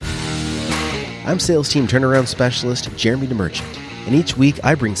I'm sales team turnaround specialist Jeremy DeMerchant, and each week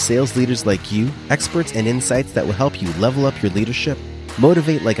I bring sales leaders like you, experts and insights that will help you level up your leadership,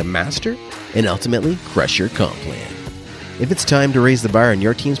 motivate like a master, and ultimately crush your comp plan. If it's time to raise the bar on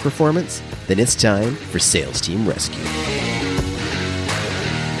your team's performance, then it's time for Sales Team Rescue.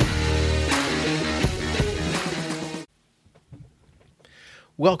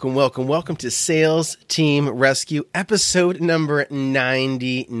 Welcome to Sales Team Rescue, episode number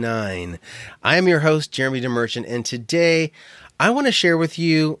 99. I am your host, Jeremy DeMerchant, and today I want to share with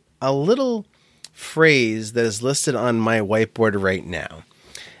you a little phrase that is listed on my whiteboard right now.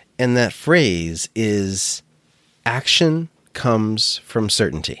 And that phrase is, action comes from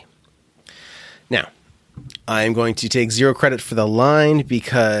certainty. Now, I'm going to take zero credit for the line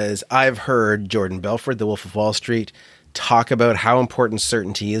because I've heard Jordan Belfort, the Wolf of Wall Street, talk about how important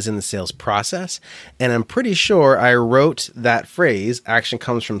certainty is in the sales process. And I'm pretty sure I wrote that phrase, action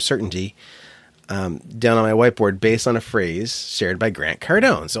comes from certainty, down on my whiteboard based on a phrase shared by Grant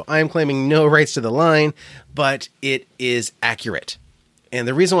Cardone. So I'm claiming no rights to the line, but it is accurate. And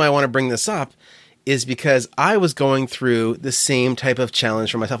the reason why I want to bring this up is because I was going through the same type of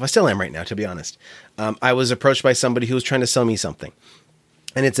challenge for myself. I still am right now, to be honest. I was approached by somebody who was trying to sell me something.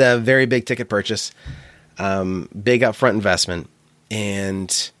 And it's a very big ticket purchase. Big upfront investment,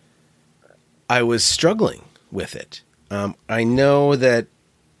 and I was struggling with it. I know that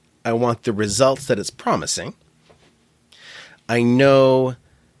I want the results that it's promising. I know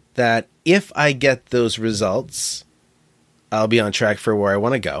that if I get those results, I'll be on track for where I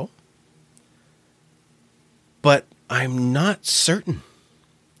want to go. But I'm not certain.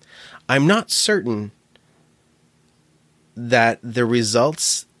 I'm not certain that the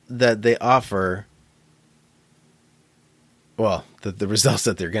results that they offer, the results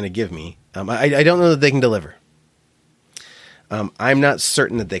that they're going to give me, I don't know that they can deliver. I'm not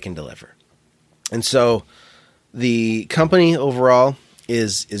certain that they can deliver. And so the company overall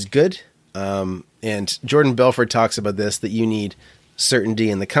is good. And Jordan Belfort talks about this, that you need certainty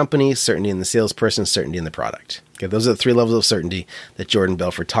in the company, certainty in the salesperson, certainty in the product. Okay, those are the three levels of certainty that Jordan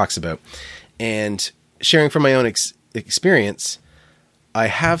Belfort talks about. And sharing from my own experience, I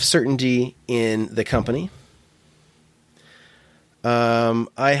have certainty in the company.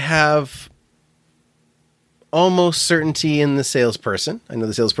 I have almost certainty in the salesperson. I know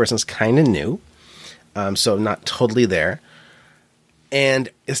the salesperson's kind of new, so I'm not totally there. And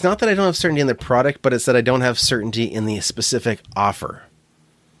it's not that I don't have certainty in the product, but it's that I don't have certainty in the specific offer,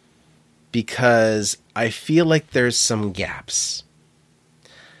 because I feel like there's some gaps.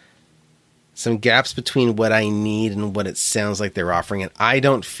 Some gaps between what I need and what it sounds like they're offering, and I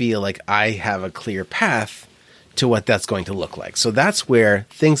don't feel like I have a clear path to what that's going to look like. So that's where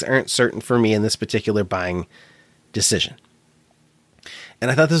things aren't certain for me in this particular buying decision.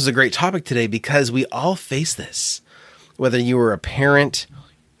 And I thought this was a great topic today because we all face this. Whether you were a parent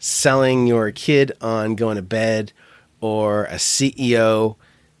selling your kid on going to bed, or a CEO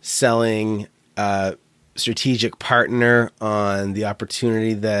selling a strategic partner on the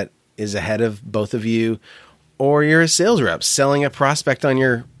opportunity that is ahead of both of you, or you're a sales rep selling a prospect on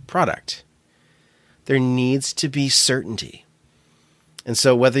your product. There needs to be certainty. And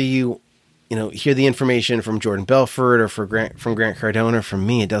so whether you hear the information from Jordan Belfort or from Grant Cardone or from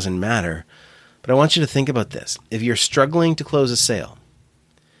me, it doesn't matter. But I want you to think about this. If you're struggling to close a sale,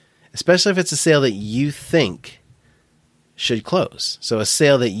 especially if it's a sale that you think should close, so a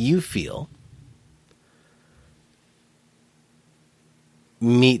sale that you feel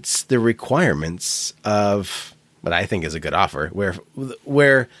meets the requirements of what I think is a good offer,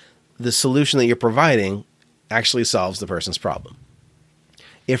 where the solution that you're providing actually solves the person's problem.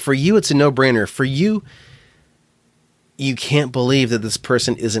 If for you it's a no-brainer, for you can't believe that this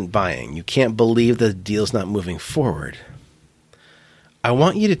person isn't buying, you can't believe that the deal's not moving forward, I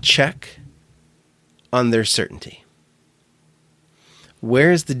want you to check on their certainty.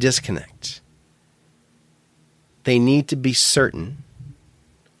 Where is the disconnect? They need to be certain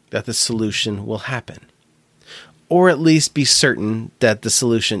that the solution will happen, or at least be certain that the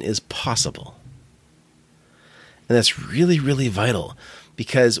solution is possible. And that's really, really vital,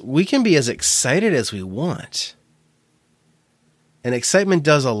 because we can be as excited as we want. And excitement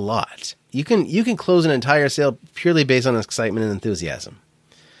does a lot. You can close an entire sale purely based on excitement and enthusiasm.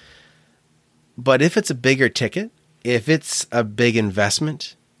 But if it's a bigger ticket, if it's a big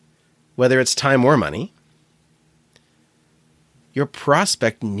investment, whether it's time or money, your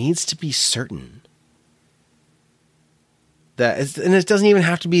prospect needs to be certain that, and it doesn't even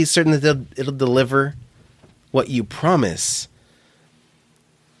have to be certain that it'll deliver what you promise.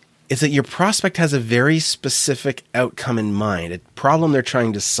 It's that your prospect has a very specific outcome in mind, a problem they're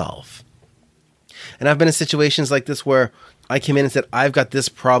trying to solve. And I've been in situations like this where I came in and said, I've got this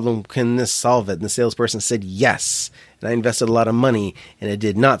problem. Can this solve it? And the salesperson said yes. And I invested a lot of money and it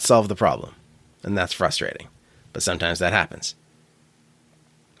did not solve the problem. And that's frustrating. But sometimes that happens.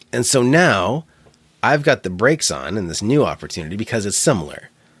 And so now I've got the brakes on in this new opportunity because it's similar.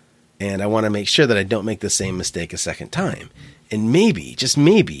 And I want to make sure that I don't make the same mistake a second time. And maybe, just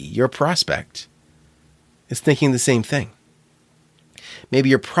maybe, your prospect is thinking the same thing. Maybe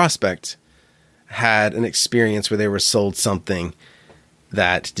your prospect had an experience where they were sold something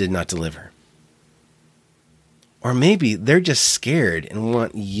that did not deliver. Or maybe they're just scared and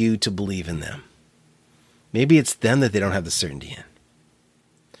want you to believe in them. Maybe it's them that they don't have the certainty in.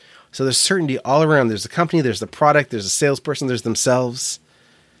 So there's certainty all around. There's the company, there's the product, there's the salesperson, there's themselves.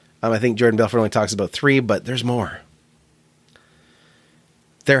 I think Jordan Belfort only talks about 3, but there's more.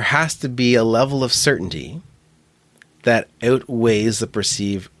 There has to be a level of certainty that outweighs the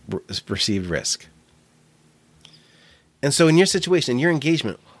perceived risk. And so in your situation, in your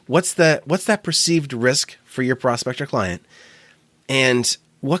engagement, what's that perceived risk for your prospect or client? And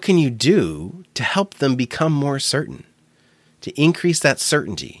what can you do to help them become more certain, to increase that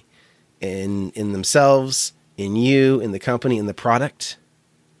certainty in themselves, in you, in the company, in the product?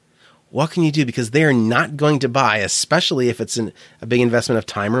 What can you do? Because they are not going to buy, especially if it's a big investment of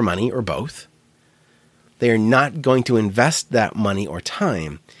time or money or both. They are not going to invest that money or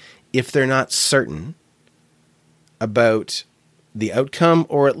time if they're not certain about the outcome,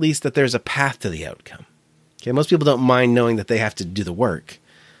 or at least that there's a path to the outcome. Okay, most people don't mind knowing that they have to do the work,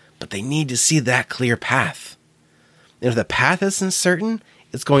 but they need to see that clear path. And if the path isn't certain,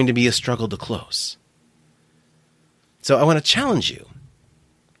 it's going to be a struggle to close. So I want to challenge you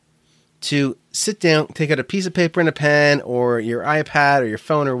to sit down, take out a piece of paper and a pen or your iPad or your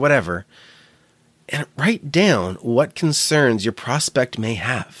phone or whatever, and write down what concerns your prospect may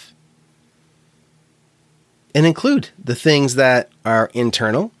have. And include the things that are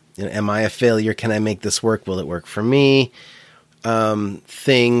internal. Am I a failure? Can I make this work? Will it work for me?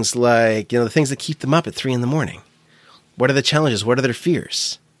 Things like, the things that keep them up at 3 a.m. What are the challenges? What are their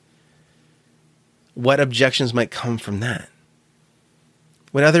fears? What objections might come from that?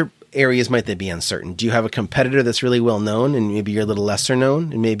 What other areas might they be uncertain? Do you have a competitor that's really well known and maybe you're a little lesser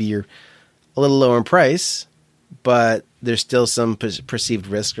known and maybe you're a little lower in price, but there's still some perceived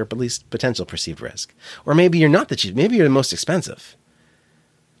risk or at least potential perceived risk? Or maybe you're not the cheapest, maybe you're the most expensive.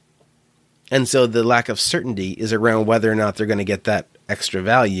 And so the lack of certainty is around whether or not they're going to get that extra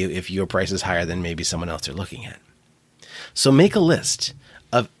value if your price is higher than maybe someone else they're looking at. So make a list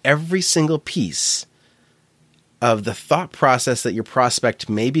of every single piece of the thought process that your prospect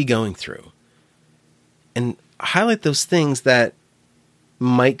may be going through and highlight those things that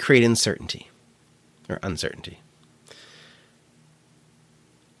might create uncertainty.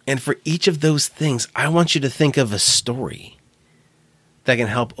 And for each of those things, I want you to think of a story that can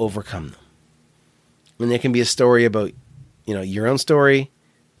help overcome them. And it can be a story about, your own story,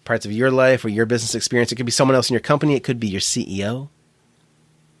 parts of your life or your business experience. It could be someone else in your company. It could be your CEO.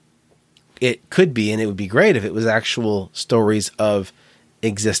 It could be, and it would be great if it was actual stories of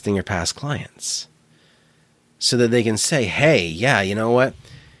existing or past clients, so that they can say, hey, yeah, you know what?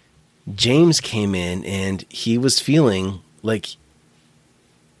 James came in and he was feeling like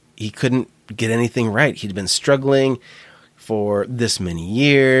he couldn't get anything right. He'd been struggling for this many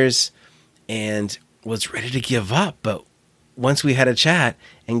years and was ready to give up. But once we had a chat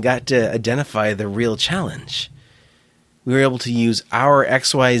and got to identify the real challenge, we were able to use our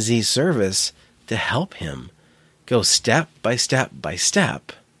XYZ service to help him go step by step by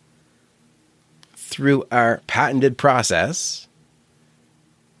step through our patented process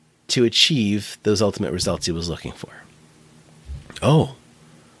to achieve those ultimate results he was looking for. Oh,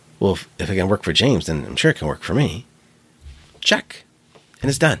 well, if it can work for James, then I'm sure it can work for me. Check. And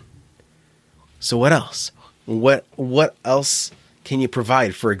it's done. So what else? What else can you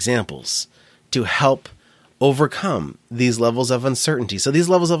provide for examples to help overcome these levels of uncertainty? So these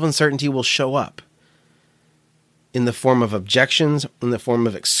levels of uncertainty will show up in the form of objections, in the form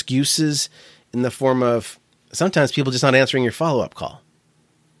of excuses, in the form of sometimes people just not answering your follow-up call.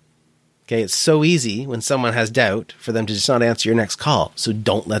 Okay, it's so easy when someone has doubt for them to just not answer your next call. So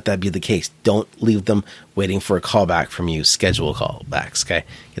don't let that be the case. Don't leave them waiting for a call back from you. Schedule callbacks, okay?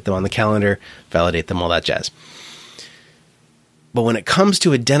 Get them on the calendar, validate them, all that jazz. But when it comes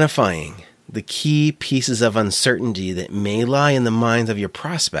to identifying the key pieces of uncertainty that may lie in the minds of your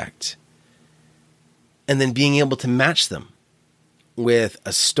prospect, and then being able to match them with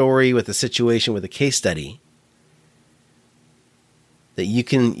a story, with a situation, with a case study that you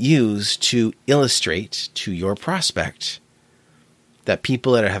can use to illustrate to your prospect that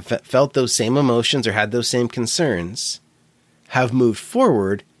people that have felt those same emotions or had those same concerns have moved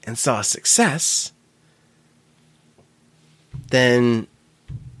forward and saw success, then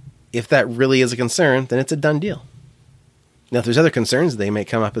if that really is a concern, then it's a done deal. Now, if there's other concerns, they may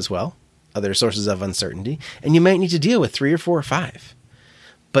come up as well, other sources of uncertainty, and you might need to deal with 3 or 4 or 5.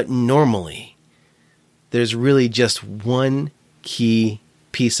 But normally, there's really just one key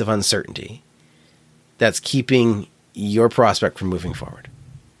piece of uncertainty that's keeping your prospect from moving forward.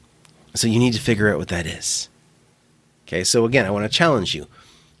 So you need to figure out what that is. Okay, so again, I want to challenge you.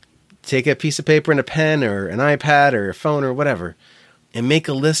 Take a piece of paper and a pen or an iPad or a phone or whatever, and make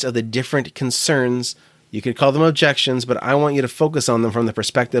a list of the different concerns. You could call them objections, but I want you to focus on them from the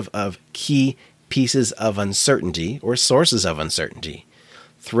perspective of key pieces of uncertainty or sources of uncertainty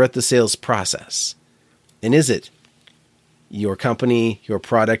throughout the sales process. And is it your company, your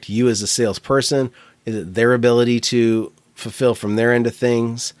product, you as a salesperson? Is it their ability to fulfill from their end of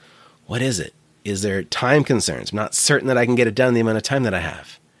things? What is it? Is there time concerns? I'm not certain that I can get it done in the amount of time that I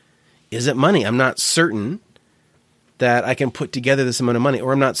have. Is it money? I'm not certain that I can put together this amount of money,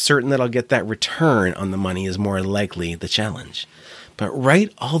 or I'm not certain that I'll get that return on the money is more likely the challenge. But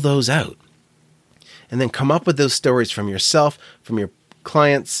write all those out and then come up with those stories from yourself, from your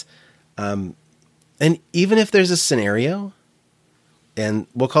clients. And even if there's a scenario, and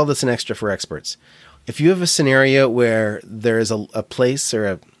we'll call this an extra for experts. If you have a scenario where there is a place or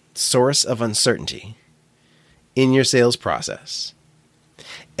a source of uncertainty in your sales process,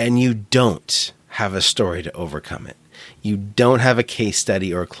 and you don't have a story to overcome it, you don't have a case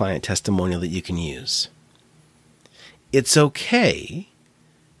study or a client testimonial that you can use, it's okay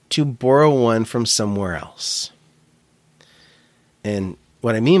to borrow one from somewhere else. And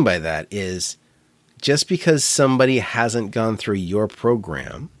what I mean by that is, just because somebody hasn't gone through your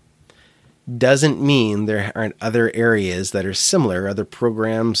program doesn't mean there aren't other areas that are similar, other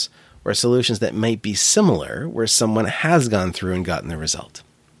programs or solutions that might be similar where someone has gone through and gotten the result.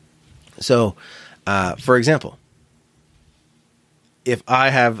 So, for example, if I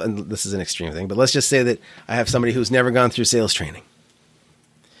have, and this is an extreme thing, but let's just say that I have somebody who's never gone through sales training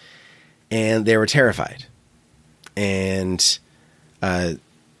and they were terrified and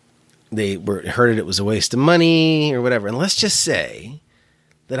they heard it was a waste of money or whatever. And let's just say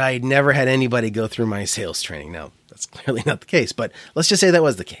that I had never had anybody go through my sales training. Now, that's clearly not the case, but let's just say that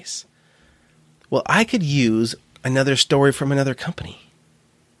was the case. Well, I could use another story from another company.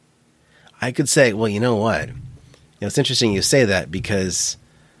 I could say, well, you know what? It's interesting you say that because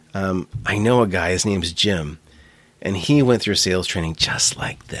I know a guy, his name's Jim, and he went through sales training just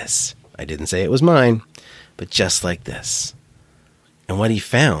like this. I didn't say it was mine, but just like this. And what he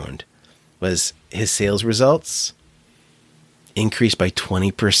found was his sales results increased by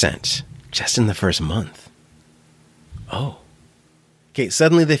 20% just in the first month. Oh. Okay,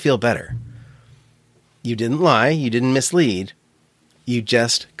 suddenly they feel better. You didn't lie. You didn't mislead. You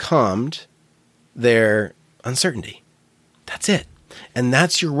just calmed their uncertainty. That's it. And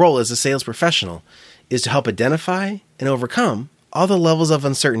that's your role as a sales professional, is to help identify and overcome all the levels of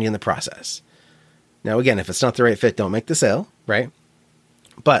uncertainty in the process. Now, again, if it's not the right fit, don't make the sale, right?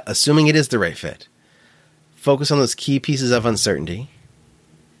 But assuming it is the right fit, focus on those key pieces of uncertainty,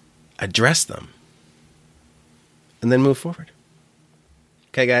 address them, and then move forward.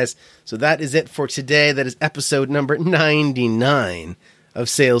 Okay, guys, so that is it for today. That is episode number 99 of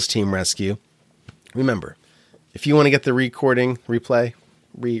Sales Team Rescue. Remember, if you want to get the recording, replay,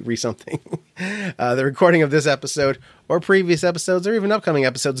 something, the recording of this episode or previous episodes or even upcoming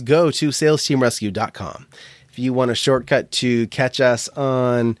episodes, go to salesteamrescue.com. If you want a shortcut to catch us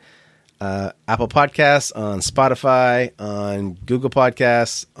on Apple Podcasts, on Spotify, on Google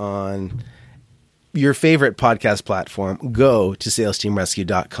Podcasts, on your favorite podcast platform, go to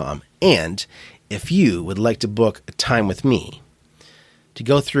salesteamrescue.com. And if you would like to book a time with me to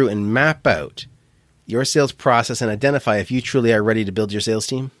go through and map out your sales process and identify if you truly are ready to build your sales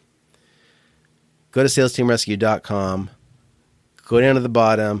team, go to salesteamrescue.com, go down to the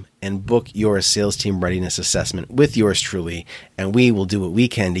bottom and book your sales team readiness assessment with yours truly, and we will do what we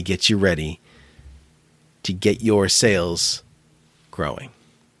can to get you ready to get your sales growing.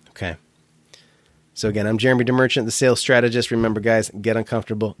 Okay? So again, I'm Jeremy DeMerchant, the sales strategist. Remember, guys, get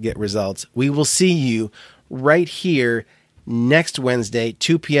uncomfortable, get results. We will see you right here next Wednesday,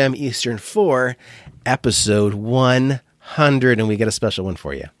 2 p.m. Eastern for episode 100, and we got a special one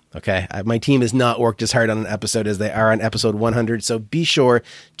for you. Okay, my team has not worked as hard on an episode as they are on episode 100, so be sure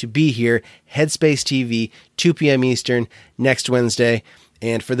to be here, Headspace TV, 2 p.m. Eastern, next Wednesday.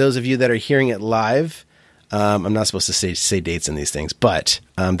 And for those of you that are hearing it live, I'm not supposed to say dates in these things, but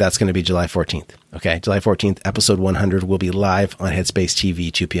that's going to be July 14th. Okay, July 14th, episode 100 will be live on Headspace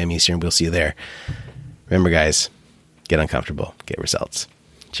TV, 2 p.m. Eastern. We'll see you there. Remember, guys, get uncomfortable, get results.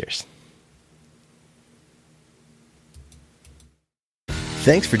 Cheers.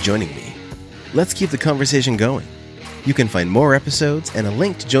 Thanks for joining me. Let's keep the conversation going. You can find more episodes and a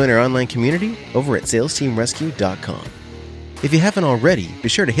link to join our online community over at salesteamrescue.com. If you haven't already, be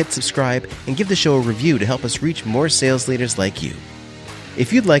sure to hit subscribe and give the show a review to help us reach more sales leaders like you.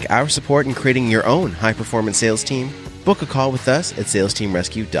 If you'd like our support in creating your own high-performance sales team, book a call with us at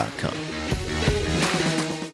salesteamrescue.com.